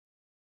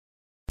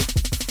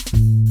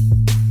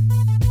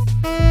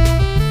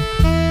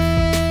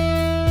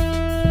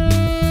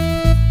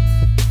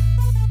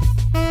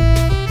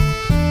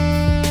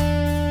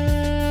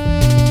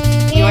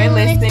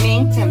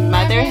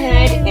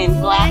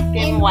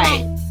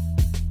white.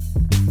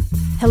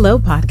 Hello,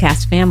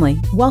 podcast family.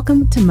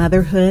 Welcome to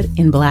Motherhood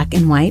in Black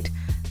and White.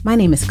 My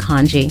name is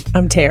Kanji.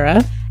 I'm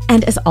Tara.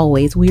 And as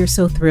always, we are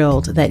so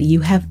thrilled that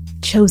you have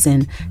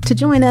chosen to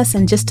join us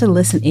and just to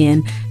listen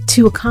in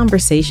to a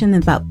conversation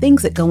about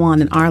things that go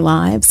on in our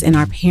lives, in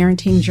our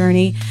parenting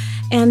journey,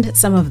 and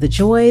some of the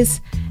joys.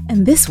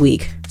 And this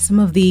week, some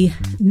of the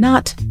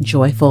not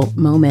joyful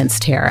moments,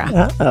 Tara.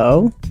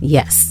 Uh-oh.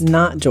 Yes.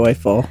 Not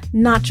joyful.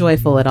 Not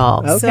joyful at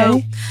all. Okay.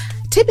 So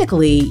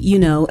typically,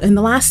 in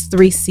the last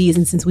 3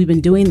 seasons since we've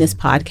been doing this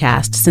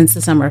podcast, since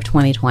the summer of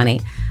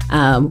 2020,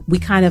 we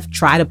kind of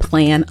try to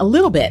plan a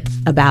little bit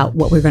about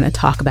what we're going to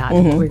talk about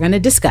and what we're going to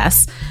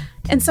discuss.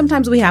 And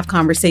sometimes we have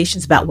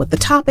conversations about what the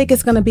topic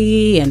is going to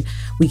be, and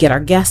we get our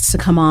guests to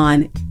come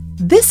on.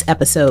 This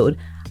episode,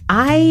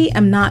 I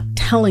am not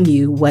telling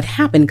you what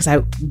happened because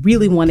I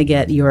really want to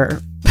get your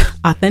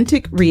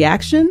authentic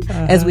reaction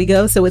as we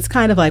go. So it's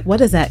kind of like,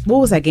 what is that? What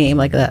was that game?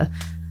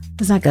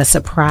 It's like a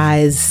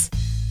surprise.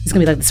 It's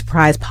going to be like the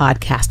surprise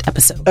podcast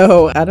episode.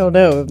 Oh, I don't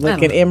know.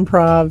 Like an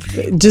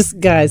improv. Just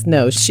guys,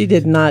 no, she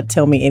did not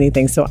tell me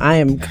anything. So I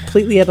am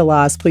completely at a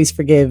loss. Please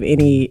forgive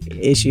any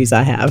issues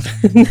I have.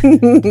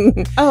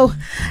 Oh,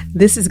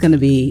 this is going to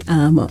be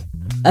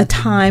a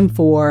time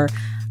for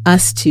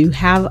us to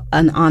have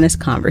an honest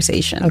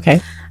conversation.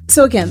 Okay.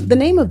 So again, the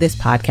name of this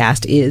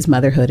podcast is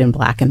Motherhood in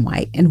Black and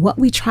White. And what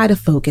we try to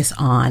focus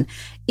on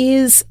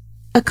is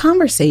a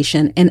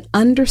conversation and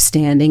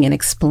understanding and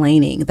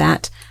explaining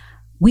that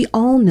we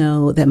all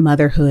know that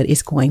motherhood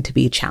is going to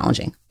be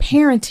challenging.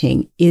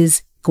 Parenting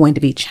is going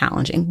to be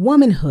challenging.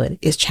 Womanhood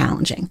is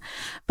challenging.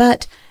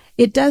 But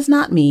it does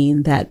not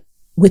mean that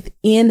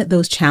within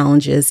those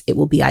challenges, it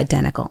will be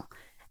identical.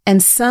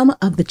 And some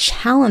of the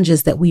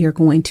challenges that we are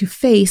going to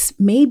face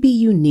may be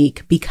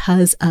unique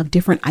because of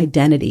different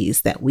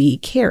identities that we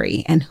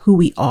carry and who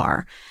we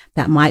are.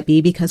 That might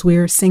be because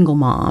we're single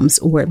moms,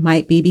 or it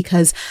might be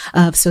because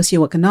of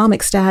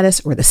socioeconomic status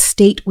or the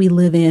state we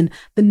live in,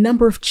 the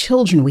number of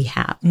children we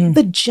have,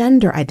 the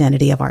gender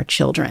identity of our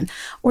children,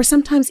 or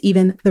sometimes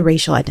even the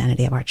racial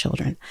identity of our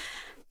children.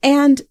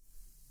 And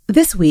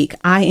this week,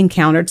 I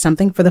encountered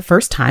something for the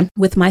first time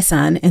with my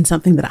son, and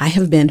something that I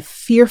have been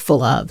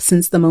fearful of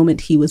since the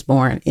moment he was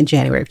born in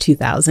January of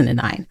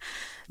 2009.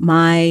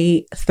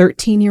 My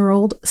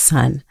 13-year-old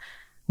son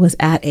was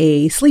at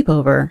a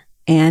sleepover,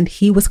 and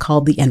he was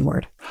called the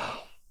N-word.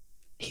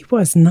 He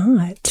was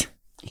not.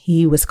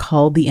 He was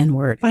called the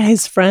N-word. By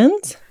his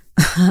friends?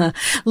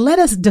 Let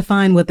us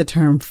define what the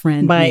term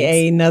friend By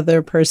means.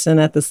 another person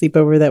at the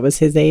sleepover that was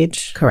his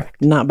age?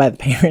 Correct. Not by the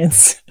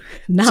parents.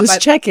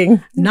 Just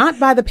checking. Not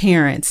by the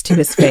parents to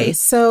his face.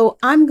 So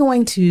I'm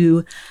going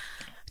to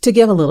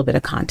give a little bit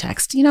of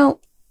context.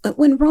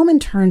 When Roman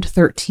turned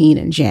 13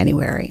 in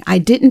January, I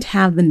didn't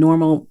have the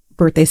normal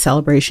birthday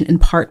celebration, in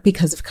part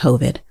because of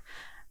COVID,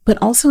 but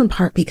also in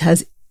part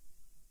because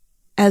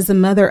as the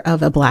mother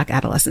of a Black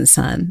adolescent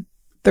son,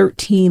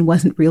 13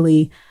 wasn't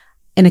really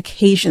an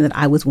occasion that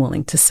I was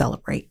willing to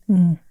celebrate.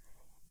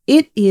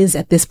 It is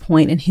at this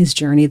point in his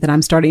journey that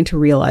I'm starting to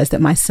realize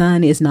that my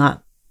son is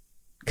not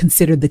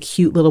considered the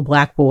cute little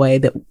Black boy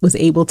that was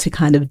able to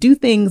kind of do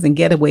things and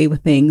get away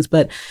with things.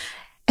 But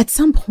at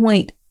some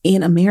point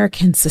in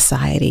American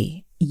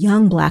society,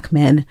 young Black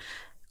men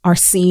are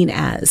seen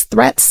as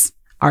threats,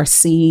 are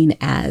seen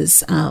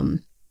as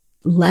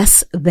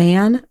less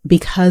than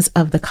because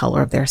of the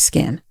color of their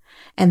skin.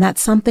 And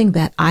that's something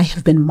that I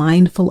have been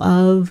mindful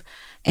of,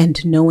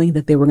 and knowing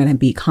that there were going to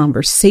be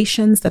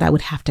conversations that I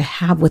would have to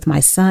have with my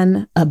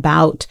son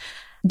about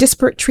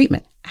disparate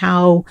treatment,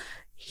 how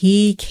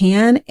he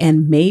can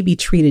and may be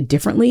treated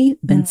differently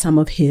than some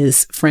of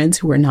his friends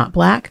who are not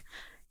Black.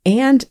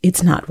 And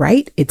it's not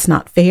right. It's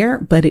not fair,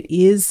 but it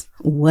is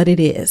what it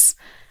is.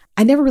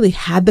 I never really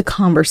had the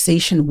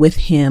conversation with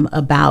him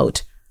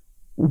about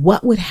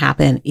what would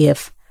happen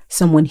if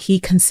someone he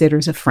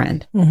considers a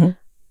friend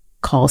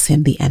calls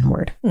him the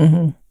N-word.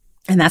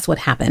 And that's what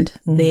happened.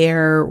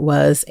 There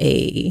was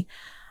a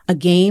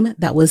game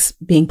that was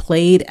being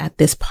played at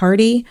this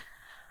party.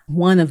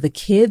 One of the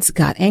kids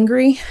got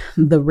angry.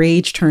 The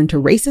rage turned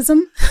to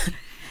racism,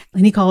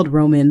 and he called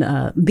Roman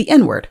the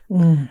N-word.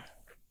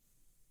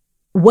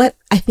 What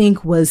I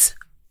think was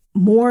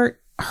more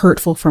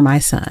hurtful for my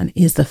son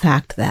is the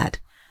fact that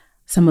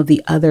some of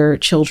the other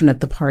children at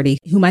the party,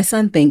 who my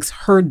son thinks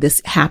heard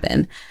this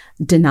happen,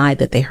 denied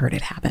that they heard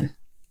it happen.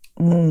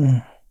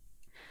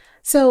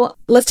 So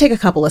let's take a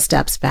couple of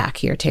steps back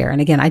here, Tara.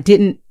 And again, I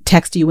didn't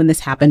text you when this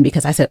happened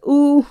because I said,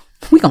 ooh,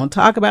 we're going to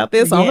talk about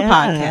this on the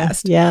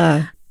podcast.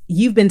 Yeah.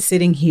 You've been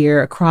sitting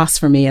here across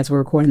from me as we're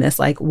recording this.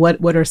 Like,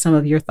 what are some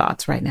of your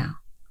thoughts right now?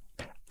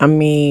 I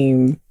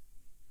mean,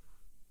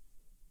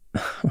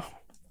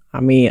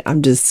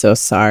 I'm just so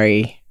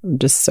sorry. I'm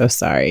just so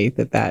sorry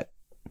that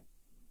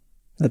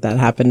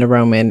happened to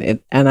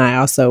Roman. And I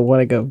also want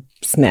to go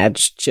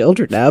snatch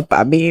children up.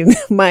 I mean,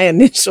 my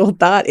initial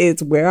thought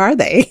is, where are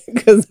they?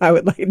 Because I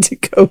would like to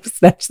go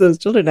snatch those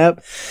children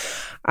up.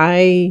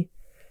 I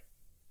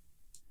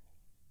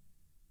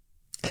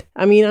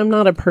mean, I'm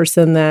not a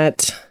person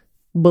that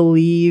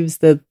believes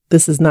that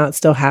this is not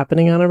still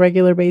happening on a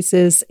regular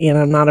basis. And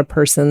I'm not a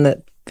person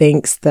that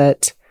thinks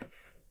that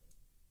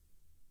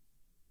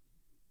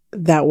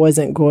that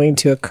wasn't going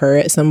to occur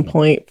at some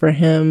point for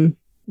him,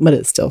 but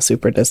it's still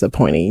super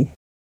disappointing.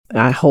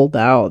 I hold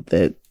out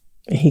that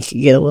he could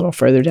get a little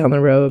further down the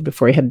road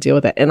before he had to deal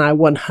with it. And I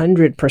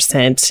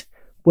 100%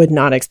 would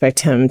not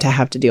expect him to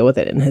have to deal with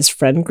it in his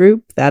friend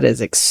group. That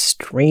is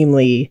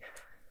extremely,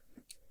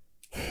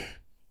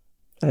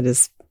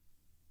 it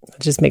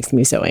just makes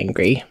me so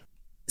angry.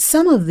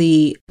 Some of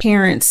the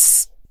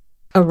parents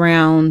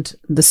around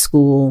the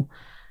school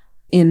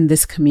in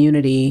this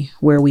community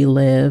where we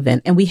live,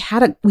 and we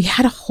had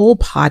a whole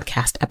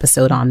podcast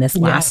episode on this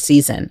last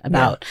season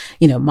about,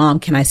 Mom,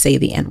 can I say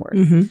the N-word?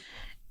 Mm-hmm.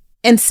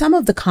 And some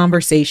of the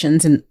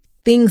conversations and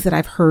things that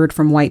I've heard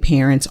from white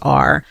parents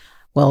are,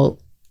 well,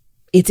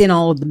 it's in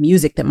all of the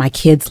music that my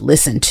kids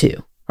listen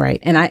to, right?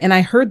 And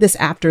I heard this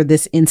after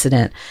this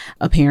incident.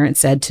 A parent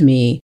said to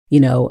me,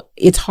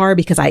 it's hard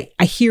because I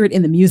hear it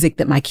in the music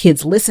that my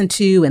kids listen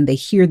to, and they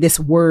hear this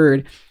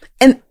word.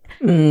 And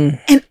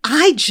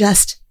I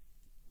just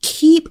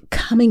keep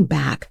coming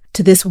back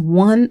to this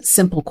one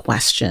simple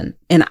question.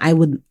 And I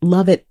would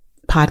love it,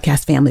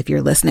 podcast family, if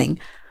you're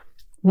listening.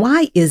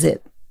 Why is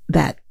it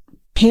that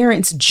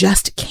parents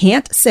just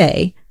can't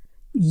say,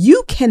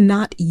 you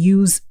cannot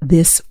use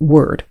this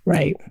word?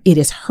 Right. It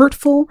is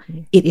hurtful.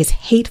 It is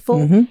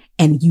hateful.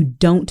 And you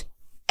don't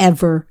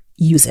ever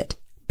use it,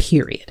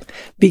 period.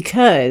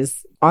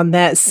 Because on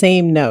that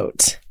same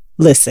note,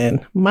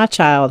 listen, my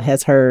child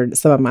has heard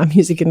some of my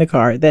music in the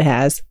car that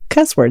has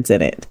cuss words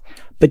in it.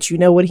 But you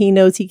know what he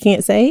knows he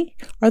can't say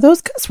are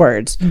those cuss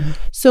words.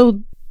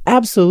 So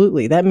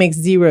absolutely, that makes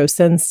zero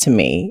sense to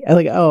me. I'm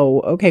like, oh,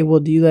 okay, well,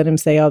 do you let him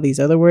say all these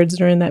other words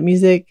during that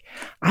music?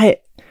 I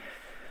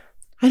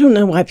don't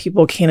know why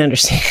people can't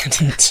understand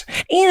it.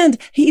 And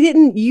he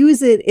didn't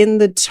use it in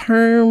the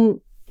term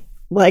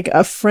like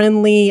a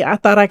friendly, I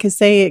thought I could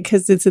say it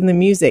because it's in the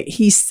music.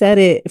 He said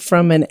it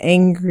from an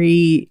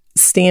angry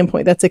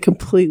standpoint. That's a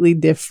completely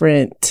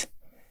different...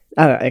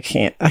 I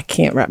can't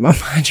wrap my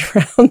mind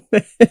around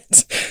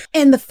it.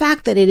 And the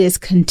fact that it is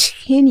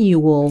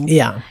continual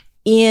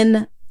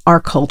in our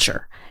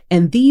culture.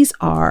 And these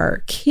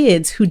are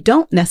kids who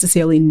don't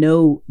necessarily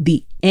know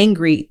the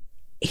angry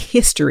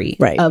history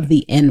of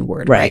the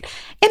N-word. Right.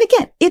 And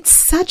again, it's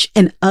such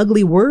an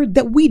ugly word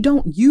that we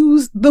don't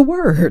use the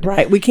word.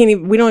 Right. We don't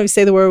even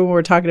say the word when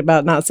we're talking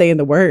about not saying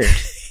the word.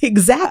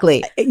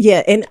 Exactly.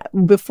 Yeah. And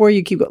before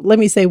you keep going, let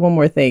me say one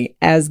more thing.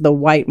 As the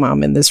white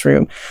mom in this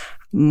room,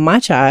 my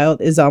child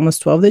is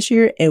almost 12 this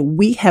year, and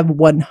we have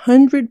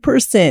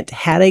 100%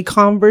 had a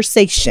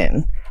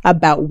conversation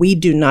about we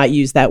do not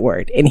use that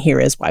word. And here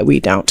is why we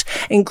don't,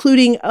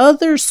 including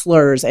other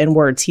slurs and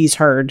words he's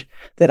heard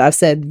that I've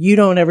said, you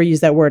don't ever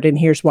use that word, and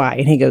here's why.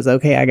 And he goes,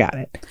 okay, I got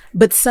it.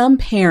 But some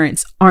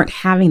parents aren't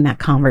having that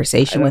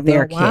conversation with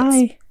their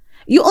kids.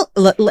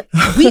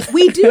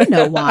 We do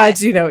know why. I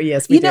do know.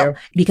 Yes, we do.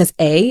 Because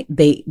A,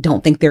 they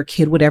don't think their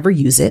kid would ever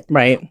use it.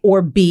 Right.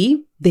 Or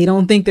B, they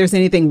don't think there's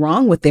anything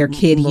wrong with their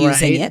kid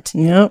using it.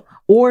 Yep.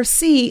 Or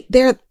C,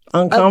 they're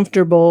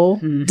uncomfortable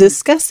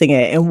discussing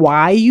it and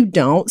why you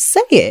don't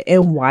say it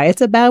and why it's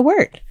a bad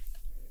word.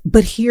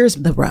 But here's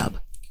the rub.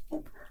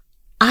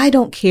 I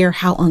don't care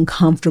how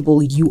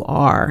uncomfortable you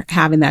are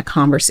having that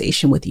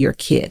conversation with your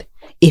kid.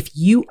 If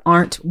you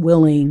aren't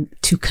willing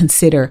to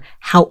consider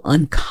how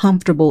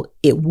uncomfortable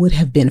it would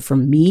have been for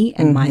me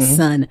and my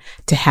son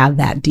to have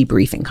that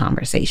debriefing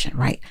conversation,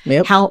 right?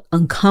 Yep. How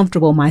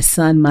uncomfortable my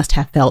son must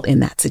have felt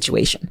in that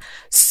situation.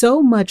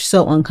 So much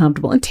so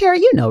uncomfortable. And Tara,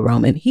 you know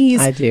Roman.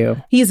 I do.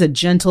 He's a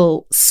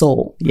gentle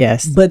soul.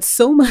 Yes. But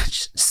so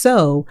much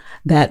so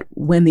that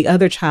when the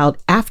other child,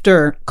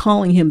 after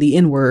calling him the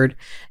N-word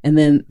and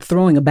then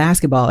throwing a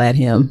basketball at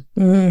him,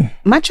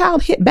 my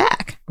child hit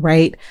back,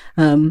 right?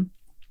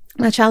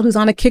 My child who's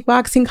on a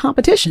kickboxing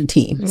competition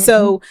team.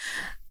 So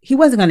he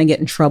wasn't going to get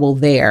in trouble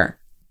there,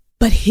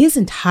 but his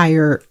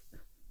entire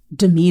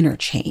demeanor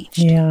changed.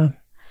 Yeah.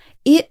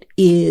 It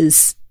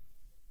is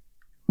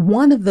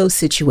one of those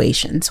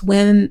situations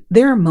when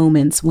there are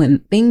moments when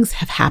things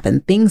have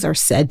happened, things are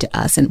said to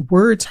us, and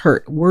words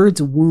hurt,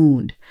 words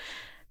wound,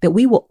 that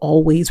we will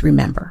always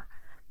remember.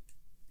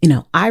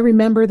 I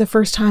remember the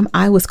first time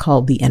I was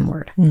called the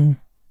N-word.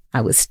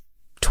 I was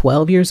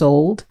 12 years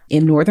old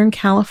in Northern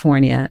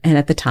California. And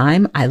at the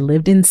time I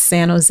lived in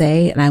San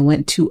Jose, and I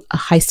went to a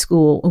high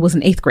school. It was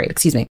in 8th grade,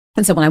 excuse me.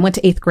 And so when I went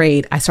to 8th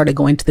grade, I started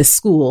going to this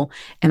school,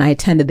 and I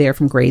attended there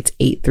from grades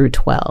 8 through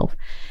 12.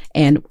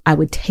 And I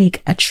would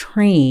take a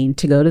train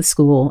to go to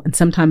school. And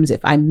sometimes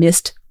if I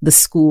missed the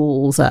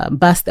school's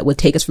bus that would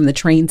take us from the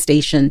train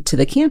station to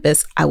the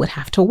campus, I would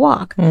have to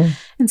walk.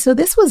 And so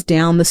this was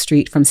down the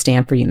street from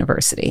Stanford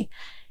University.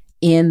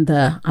 I'm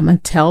going to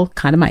tell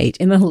kind of my age,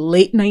 in the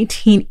late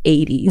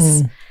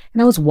 1980s.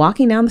 And I was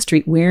walking down the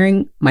street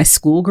wearing my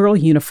schoolgirl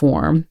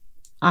uniform.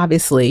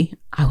 Obviously,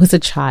 I was a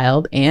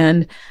child,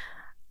 and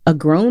a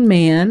grown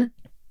man,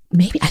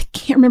 maybe, I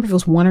can't remember if it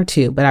was one or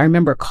two, but I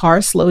remember a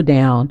car slowed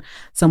down.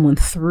 Someone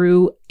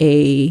threw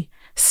a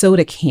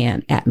soda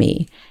can at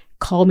me,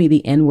 called me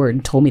the N-word,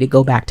 and told me to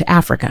go back to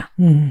Africa.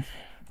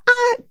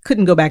 I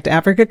couldn't go back to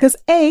Africa because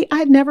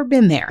I'd never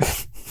been there.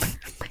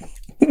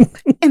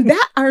 And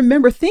that I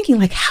remember thinking,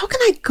 like, how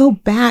can I go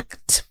back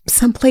to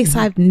someplace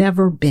I've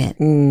never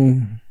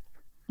been?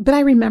 But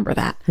I remember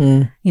that,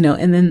 and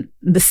then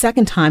the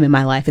second time in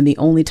my life, and the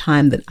only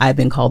time that I've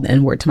been called the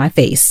N-word to my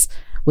face,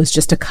 was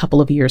just a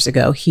couple of years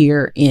ago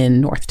here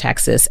in North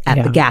Texas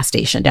at the gas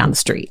station down the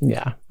street.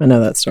 Yeah, I know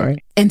that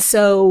story. And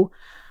so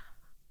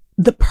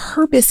the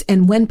purpose,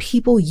 and when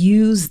people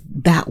use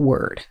that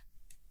word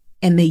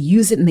and they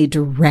use it and they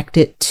direct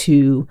it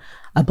to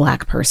a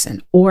Black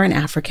person or an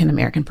African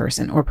American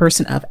person or a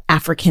person of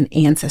African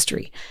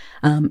ancestry,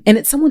 and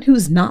it's someone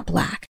who's not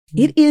Black,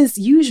 it is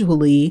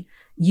usually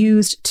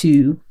used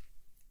to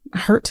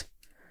hurt,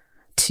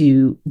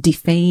 to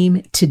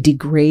defame, to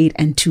degrade,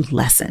 and to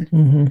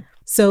lessen.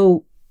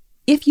 So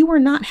if you are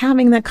not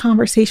having that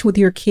conversation with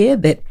your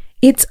kid that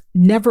it's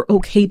never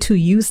okay to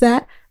use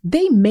that,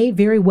 they may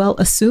very well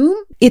assume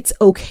it's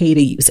okay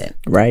to use it.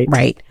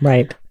 Right.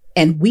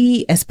 And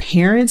we as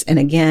parents, and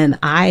again,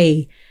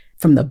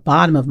 from the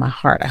bottom of my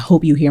heart, I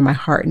hope you hear my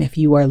heart. And if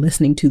you are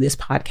listening to this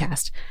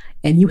podcast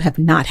and you have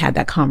not had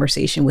that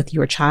conversation with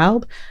your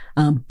child,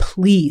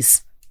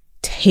 please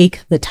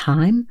take the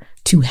time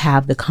to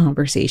have the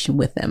conversation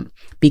with them,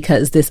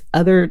 because this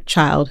other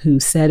child who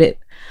said it,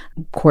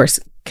 of course,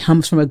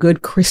 comes from a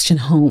good Christian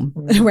home,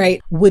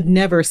 right? Would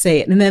never say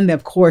it. And then,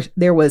 of course,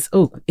 there was,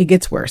 it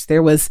gets worse.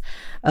 There was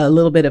a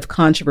little bit of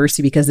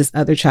controversy because this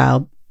other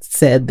child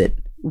said that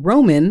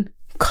Roman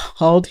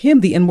called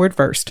him the N-word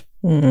first.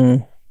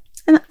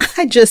 And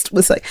I just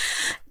was like,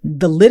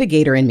 the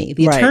litigator in me,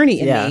 the attorney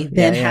in me,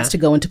 then has to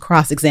go into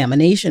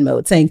cross-examination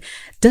mode saying,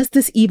 does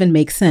this even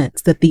make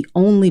sense that the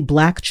only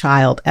Black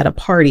child at a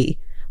party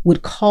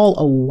would call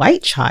a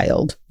white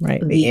child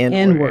the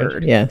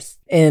N-word? Yes.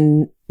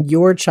 And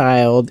your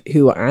child,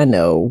 who I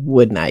know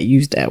would not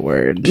use that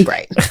word.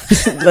 Right.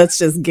 Let's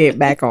just get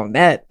back on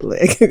that.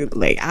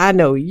 Like, I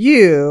know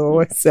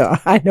you, so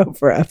I know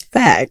for a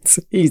fact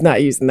he's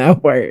not using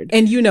that word.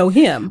 And you know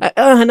him.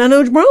 And I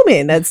know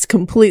Roman. That's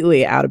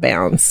completely out of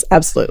bounds.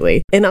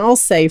 Absolutely. And I'll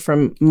say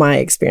from my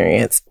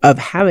experience of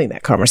having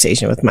that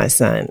conversation with my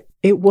son,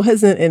 it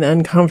wasn't an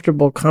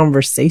uncomfortable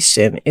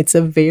conversation. It's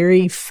a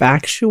very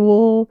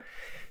factual,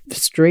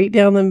 straight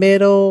down the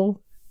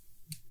middle.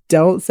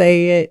 Don't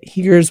say it.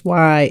 Here's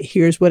why.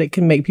 Here's what it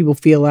can make people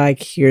feel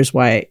like. Here's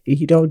why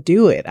you don't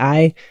do it.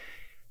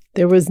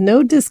 There was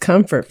no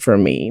discomfort for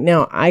me.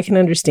 Now, I can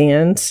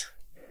understand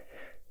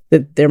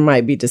that there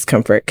might be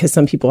discomfort because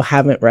some people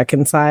haven't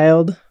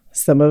reconciled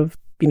some of,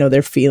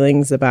 their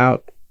feelings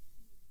about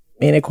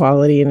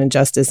inequality and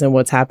injustice and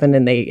what's happened,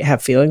 and they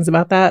have feelings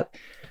about that.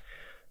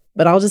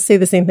 But I'll just say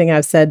the same thing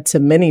I've said to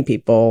many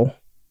people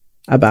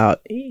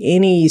about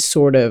any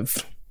sort of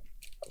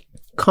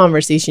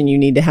conversation you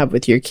need to have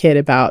with your kid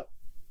about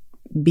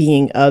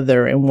being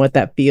other and what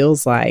that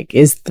feels like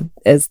is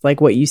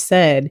like what you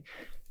said.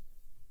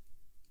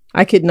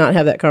 I could not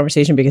have that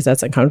conversation because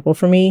that's uncomfortable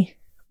for me,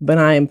 but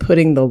I am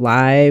putting the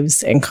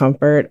lives and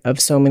comfort of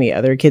so many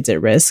other kids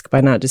at risk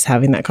by not just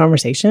having that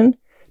conversation.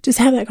 Just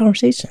have that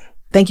conversation.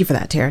 Thank you for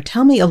that, Tara.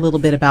 Tell me a little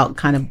bit about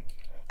kind of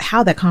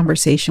how that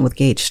conversation with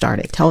Gage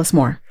started. Tell us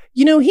more.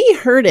 He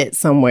heard it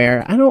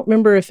somewhere. I don't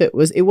remember if it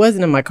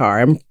wasn't in my car.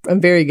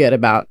 I'm very good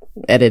about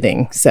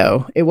editing.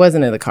 So it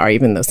wasn't in the car,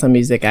 even though some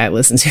music I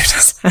listen to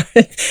does have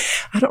it.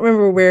 I don't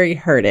remember where he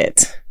heard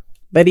it,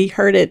 but he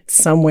heard it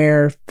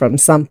somewhere from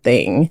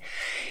something.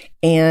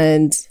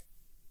 And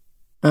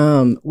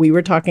we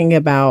were talking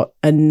about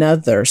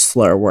another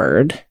slur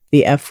word,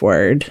 the F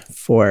word,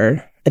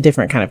 for a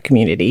different kind of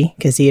community,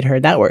 because he had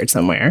heard that word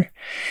somewhere.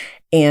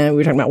 And we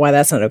were talking about why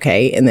that's not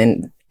okay. And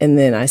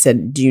then I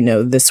said, do you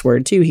know this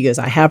word too? He goes,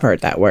 I have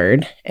heard that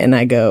word. And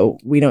I go,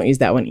 we don't use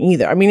that one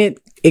either. I mean,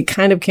 it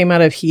kind of came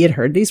out of he had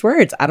heard these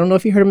words. I don't know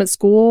if he heard them at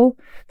school.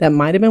 That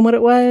might have been what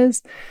it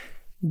was.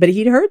 But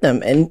he'd heard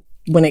them. And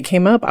when it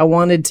came up, I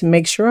wanted to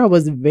make sure I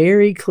was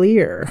very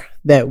clear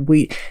that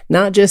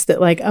not just that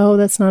like, oh,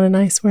 that's not a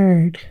nice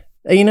word.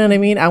 You know what I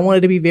mean? I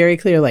wanted to be very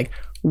clear, like,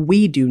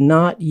 we do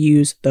not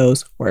use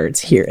those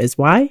words. Here is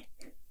why.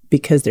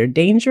 Because they're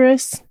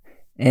dangerous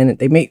and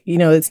they make,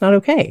 it's not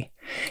okay.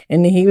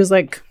 And he was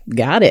like,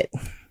 got it.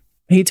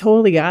 He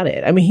totally got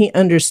it. I mean, he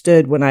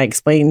understood when I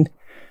explained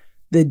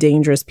the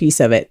dangerous piece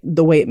of it,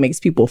 the way it makes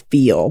people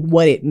feel,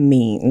 what it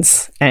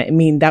means. I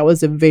mean, that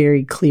was a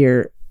very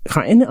clear,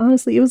 and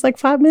honestly, it was like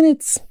 5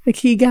 minutes. Like,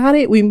 he got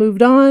it. We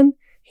moved on.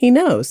 He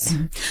knows.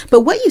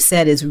 But what you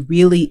said is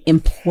really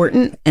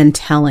important and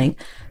telling.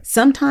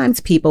 Sometimes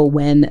people,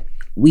 when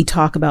we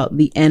talk about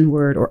the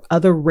N-word or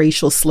other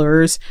racial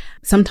slurs,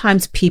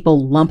 sometimes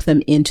people lump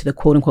them into the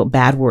quote unquote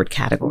bad word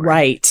category.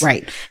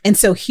 Right. And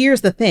so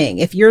here's the thing.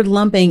 If you're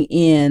lumping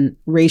in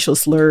racial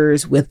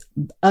slurs with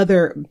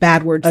other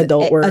bad words,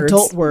 adult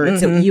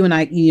words, that you and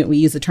I, we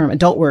use the term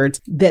adult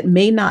words that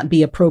may not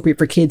be appropriate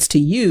for kids to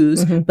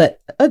use,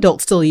 but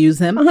adults still use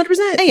them.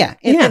 100%.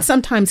 And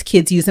sometimes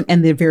kids use them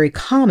and they're very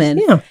common.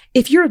 Yeah.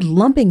 If you're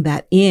lumping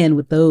that in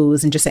with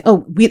those and just saying,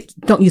 oh, we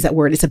don't use that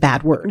word, it's a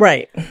bad word.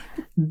 Right.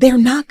 They're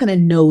not going to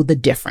know the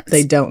difference.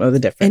 They don't know the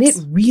difference.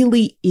 And it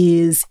really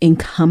is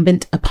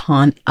incumbent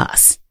upon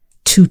us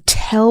to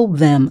tell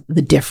them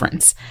the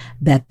difference,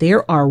 that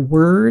there are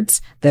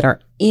words that are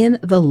in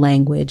the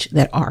language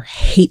that are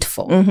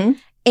hateful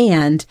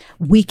and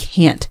we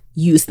can't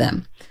use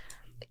them.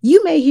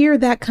 You may hear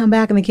that come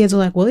back and the kids are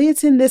like, well,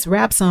 it's in this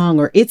rap song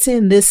or it's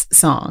in this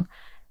song.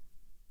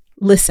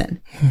 Listen,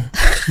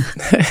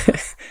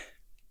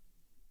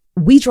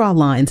 we draw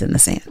lines in the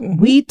sand.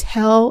 We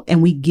tell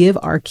and we give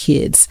our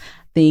kids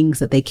things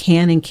that they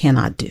can and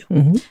cannot do,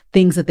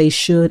 things that they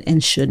should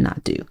and should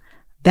not do.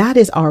 That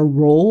is our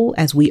role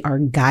as we are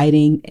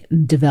guiding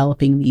and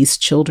developing these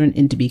children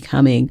into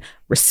becoming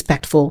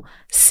respectful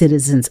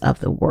citizens of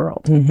the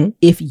world.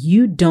 If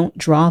you don't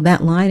draw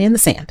that line in the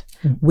sand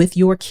with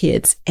your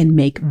kids and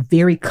make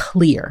very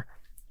clear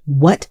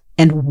what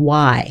and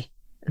why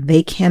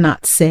they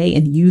cannot say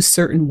and use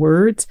certain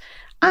words,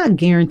 I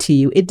guarantee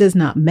you it does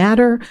not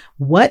matter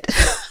what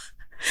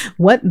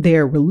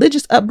their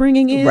religious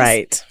upbringing is.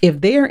 Right. If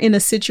they're in a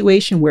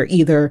situation where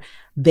either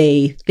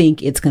they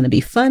think it's going to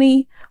be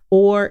funny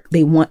or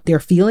they want their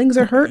feelings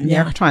are hurt and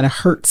they're trying to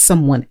hurt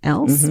someone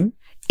else,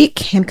 it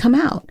can come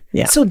out.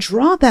 Yeah. So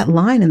draw that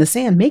line in the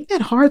sand, make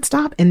that hard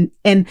stop and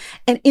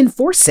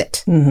enforce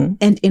it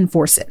and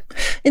enforce it.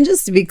 And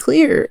just to be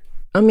clear,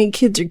 I mean,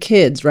 kids are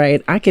kids,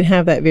 right? I can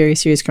have that very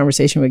serious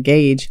conversation with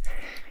Gage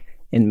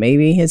and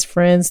maybe his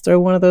friends throw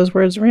one of those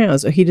words around.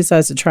 So he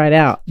decides to try it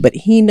out. But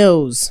he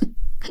knows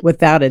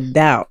without a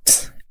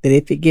doubt that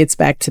if it gets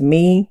back to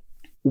me,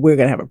 we're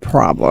going to have a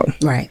problem.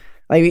 Right.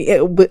 Like,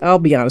 I'll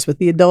be honest, with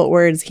the adult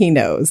words, he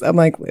knows. I'm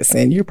like,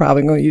 listen, you're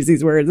probably going to use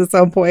these words at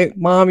some point.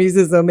 Mom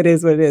uses them. It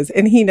is what it is.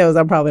 And he knows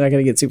I'm probably not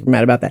going to get super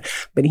mad about that.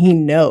 But he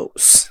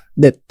knows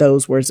that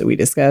those words that we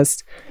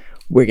discussed,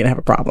 we're going to have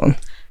a problem.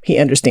 He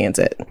understands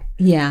it.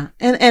 Yeah.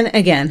 And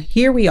again,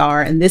 here we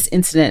are, and this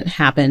incident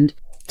happened.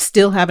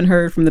 Still haven't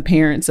heard from the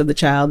parents of the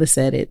child that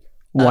said it.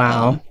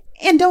 Wow.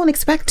 And don't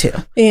expect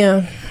to.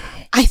 Yeah.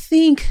 I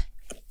think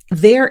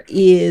there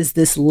is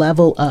this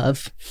level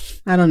of,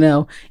 I don't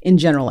know, in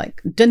general,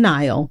 like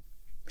denial,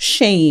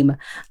 shame,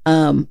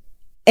 and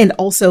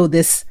also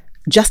this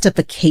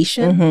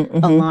justification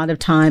a lot of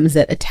times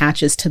that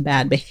attaches to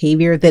bad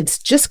behavior that's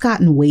just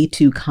gotten way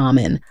too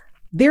common.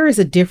 There is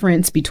a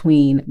difference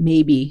between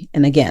maybe,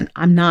 and again,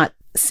 I'm not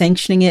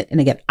sanctioning it. And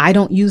again, I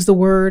don't use the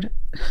word,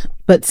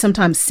 but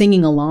sometimes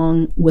singing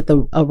along with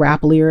a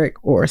rap lyric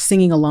or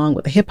singing along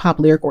with a hip hop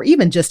lyric or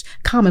even just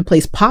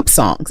commonplace pop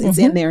songs. It's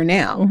in there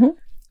now.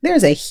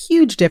 There's a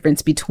huge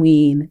difference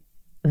between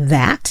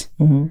that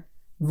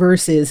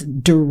versus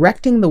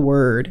directing the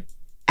word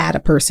at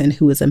a person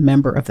who is a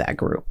member of that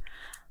group.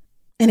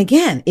 And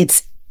again,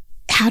 it's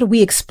how do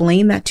we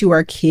explain that to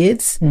our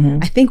kids?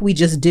 I think we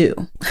just do.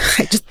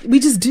 We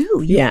just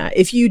do. Yeah.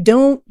 If you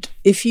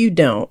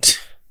don't,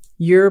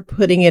 you're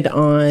putting it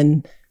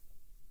on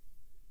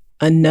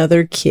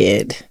another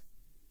kid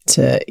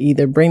to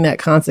either bring that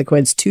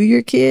consequence to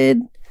your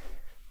kid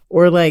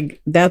or like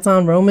that's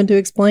on Roman to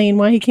explain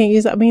why he can't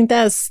use it. I mean,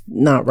 that's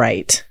not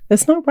right.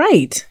 That's not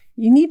right.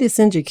 You need to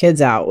send your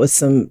kids out with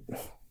some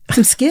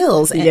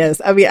skills.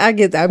 Yes. I mean,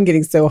 I'm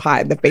getting so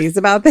hot in the face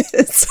about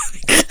this.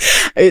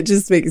 It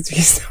just makes me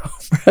so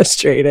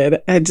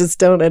frustrated. I just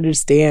don't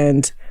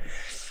understand.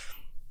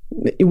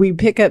 We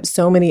pick up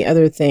so many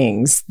other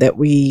things that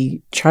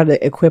we try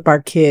to equip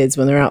our kids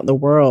when they're out in the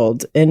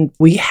world, and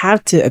we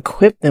have to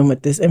equip them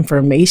with this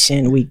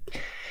information.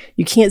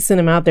 You can't send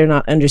them out there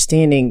not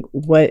understanding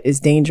what is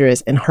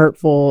dangerous and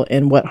hurtful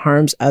and what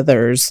harms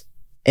others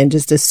and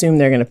just assume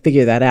they're going to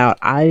figure that out.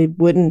 I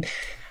wouldn't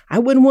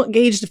want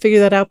Gage to figure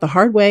that out the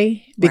hard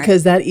way,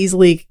 because that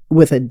easily,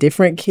 with a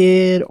different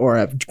kid or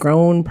a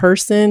grown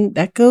person,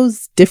 that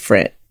goes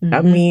different.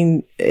 I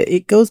mean,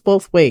 it goes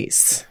both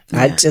ways.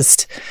 Yeah.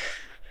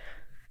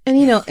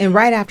 And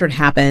right after it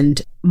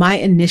happened, my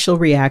initial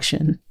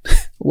reaction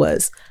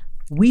was,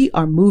 we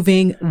are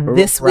moving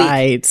this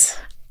week.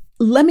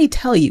 Let me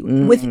tell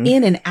you,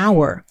 within an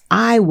hour,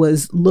 I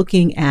was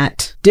looking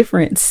at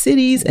different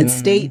cities and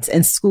states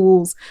and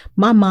schools.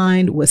 My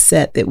mind was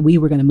set that we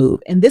were going to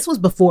move. And this was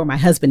before my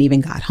husband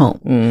even got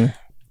home.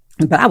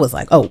 But I was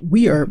like, oh,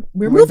 we're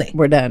moving.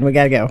 We're done. We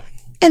got to go.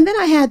 And then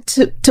I had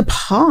to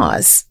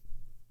pause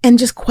and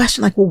just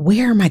question, like, well,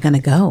 where am I going to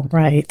go?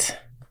 Right.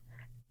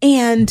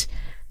 And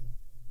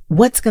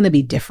what's going to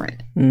be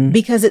different?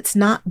 Because it's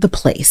not the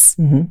place.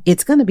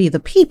 It's going to be the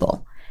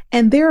people.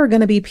 And there are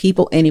going to be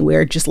people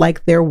anywhere, just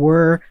like there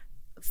were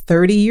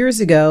 30 years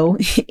ago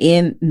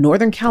in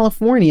Northern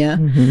California,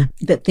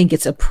 that think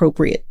it's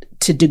appropriate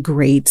to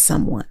degrade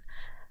someone,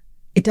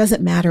 it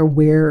doesn't matter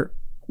where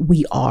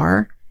we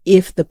are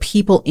if the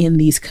people in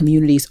these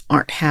communities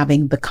aren't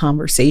having the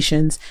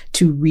conversations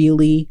to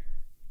really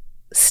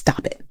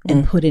stop it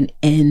and put an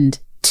end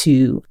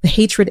to the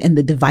hatred and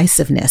the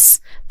divisiveness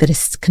that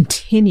is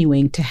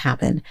continuing to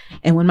happen.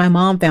 And when my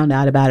mom found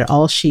out about it,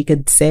 all she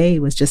could say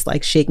was just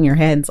like shaking her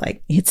head. It's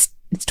like, it's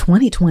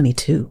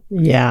 2022.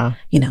 Yeah.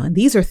 You know, and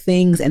these are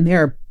things, and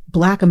there are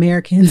Black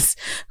Americans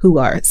who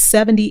are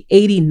 70,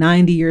 80,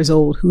 90 years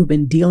old who have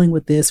been dealing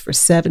with this for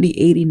 70,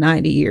 80,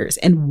 90 years.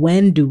 And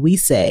when do we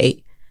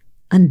say,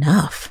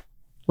 enough?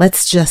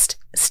 Let's just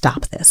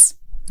stop this.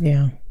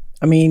 Yeah.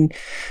 I mean,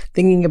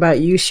 thinking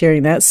about you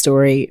sharing that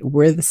story,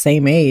 we're the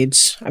same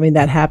age. I mean,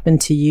 that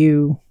happened to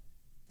you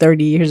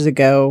 30 years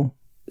ago.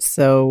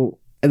 So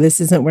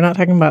we're not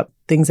talking about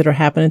things that are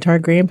happening to our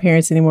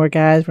grandparents anymore,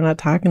 guys. We're not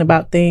talking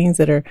about things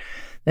that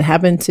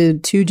happened to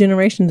 2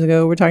 generations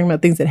ago. We're talking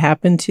about things that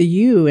happened to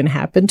you and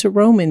happened to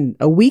Roman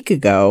a week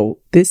ago.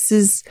 This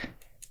is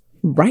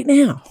right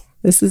now.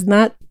 This is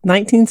not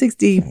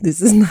 1960.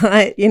 This is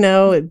not,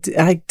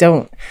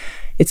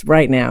 it's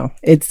right now.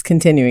 It's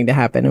continuing to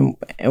happen,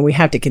 and we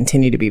have to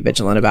continue to be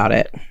vigilant about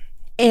it.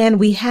 And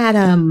we had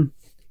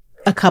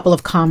a couple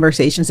of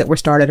conversations that were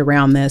started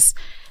around this.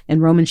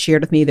 And Roman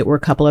shared with me that were a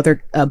couple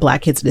other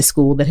Black kids at his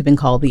school that had been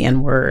called the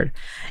N-word.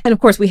 And of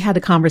course, we had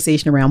a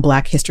conversation around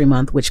Black History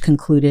Month, which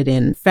concluded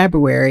in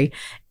February.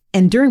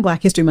 And during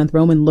Black History Month,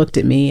 Roman looked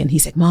at me and he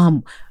said,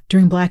 Mom,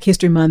 during Black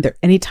History Month, or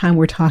anytime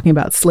we're talking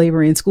about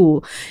slavery in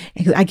school,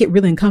 I get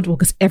really uncomfortable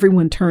because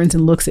everyone turns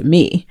and looks at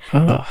me.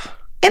 Oh.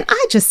 And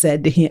I just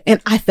said to him,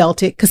 and I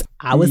felt it because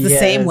I was the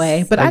same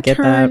way, but I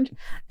turned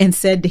and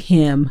said to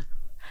him,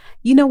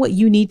 you know what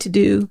you need to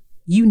do?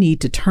 You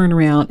need to turn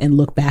around and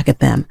look back at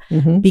them,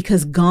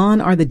 because gone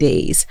are the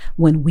days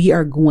when we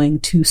are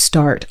going to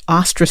start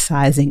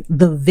ostracizing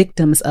the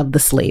victims of the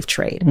slave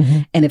trade.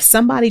 And if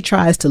somebody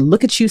tries to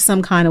look at you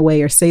some kind of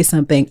way or say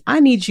something, I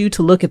need you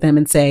to look at them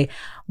and say,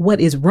 what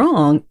is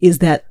wrong is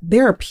that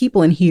there are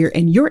people in here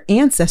and your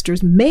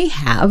ancestors may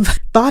have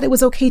thought it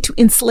was okay to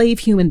enslave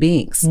human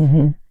beings,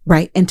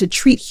 right? And to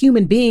treat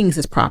human beings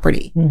as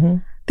property.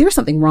 There's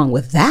something wrong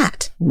with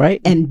that. Right.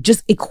 And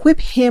just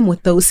equip him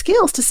with those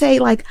skills to say,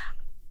 like,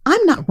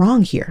 I'm not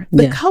wrong here.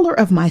 The color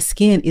of my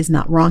skin is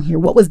not wrong here.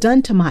 What was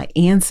done to my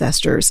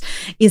ancestors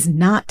is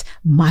not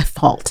my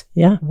fault.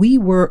 Yeah. We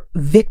were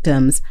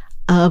victims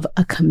of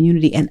a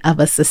community and of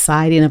a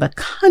society and of a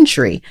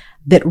country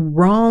that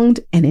wronged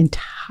an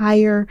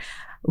entire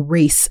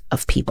race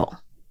of people.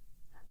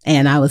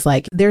 And I was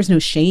like, there's no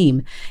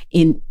shame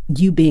in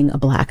you being a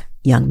Black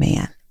young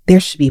man. There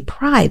should be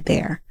pride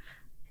there.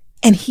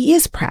 And he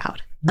is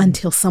proud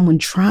until someone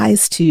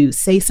tries to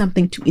say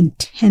something to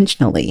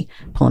intentionally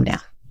pull him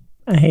down.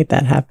 I hate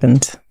that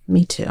happened.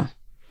 Me too.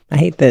 I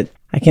hate that.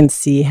 I can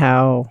see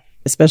how,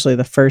 especially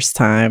the first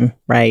time,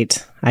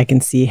 right? I can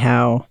see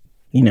how,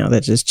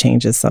 that just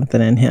changes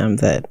something in him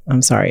that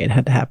I'm sorry it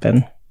had to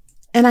happen.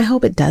 And I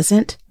hope it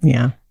doesn't.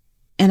 Yeah.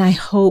 And I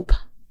hope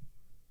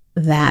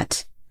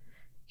that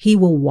he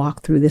will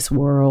walk through this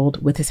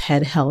world with his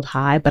head held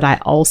high. But I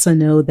also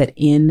know that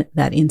in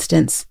that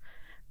instance,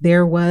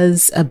 there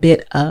was a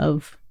bit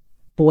of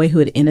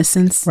boyhood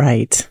innocence,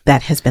 right,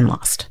 that has been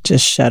lost.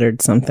 Just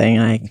shuttered something.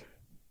 I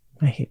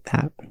hate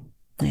that.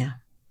 Yeah.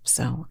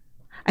 So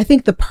I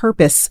think the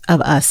purpose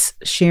of us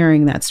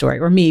sharing that story,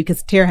 or me,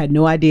 because Tara had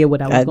no idea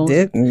what I was going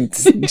to do.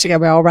 Didn't. She got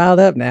me all riled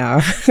up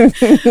now.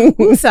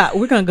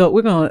 We're going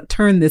to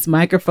turn this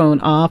microphone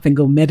off and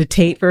go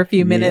meditate for a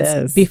few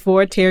minutes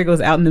before Tara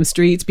goes out in them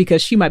streets,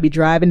 because she might be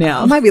driving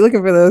now. I might be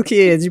looking for those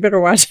kids. You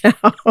better watch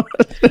out.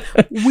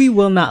 We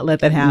will not let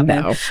that happen.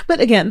 No.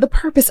 But again, the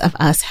purpose of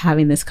us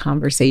having this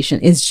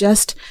conversation is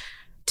just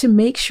to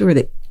make sure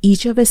that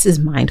each of us is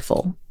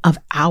mindful of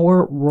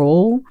our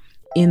role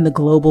in the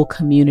global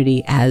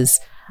community as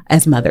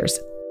mothers.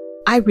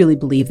 I really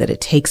believe that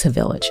it takes a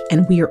village,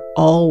 and we are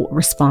all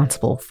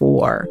responsible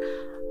for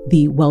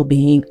the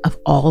well-being of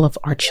all of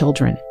our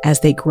children as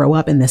they grow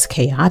up in this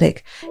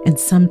chaotic and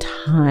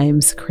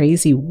sometimes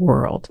crazy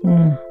world.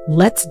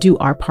 Let's do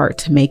our part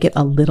to make it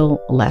a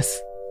little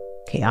less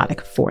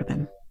chaotic for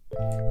them.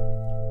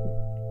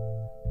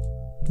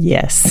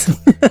 Yes.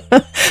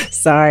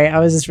 Sorry, I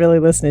was just really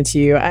listening to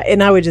you.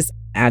 And I would just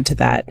add to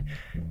that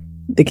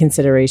the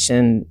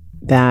consideration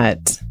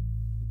that,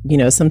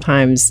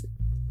 sometimes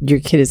your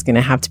kid is going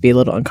to have to be a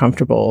little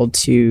uncomfortable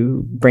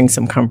to bring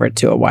some comfort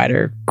to a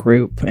wider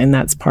group. And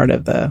that's part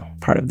of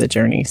the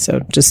journey. So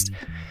just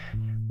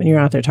when you're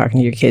out there talking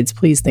to your kids,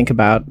 please think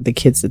about the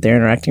kids that they're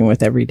interacting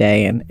with every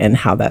day and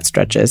how that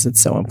stretches. It's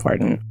so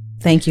important.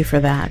 Thank you for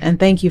that. And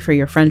thank you for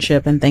your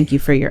friendship. And thank you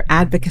for your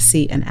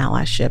advocacy and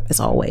allyship, as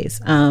always.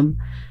 And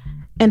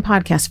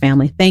podcast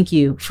family, thank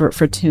you for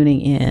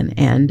tuning in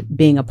and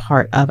being a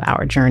part of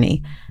our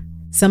journey.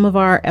 Some of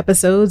our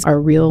episodes are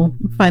real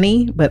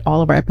funny, but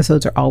all of our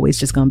episodes are always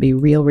just going to be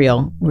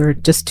real. We're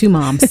just two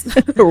moms.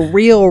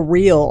 real. The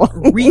real.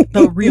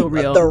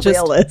 The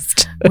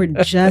realist.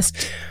 We're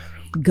just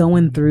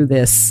going through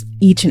this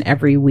each and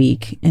every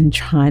week and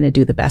trying to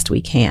do the best we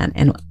can.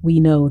 And we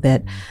know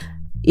that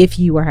If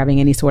you are having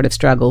any sort of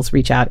struggles,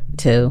 reach out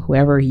to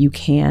whoever you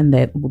can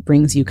that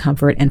brings you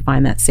comfort, and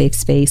find that safe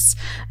space,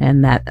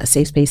 and that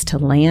safe space to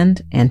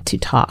land and to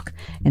talk.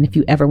 And if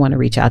you ever want to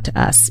reach out to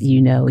us,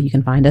 you know, you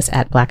can find us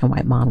at Black and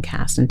White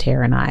Momcast, and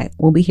Tara and I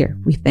will be here.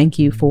 We thank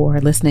you for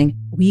listening.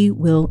 We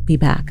will be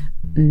back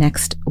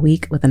next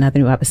week with another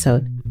new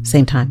episode.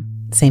 Same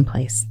time, same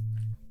place.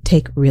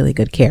 Take really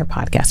good care,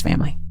 podcast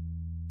family.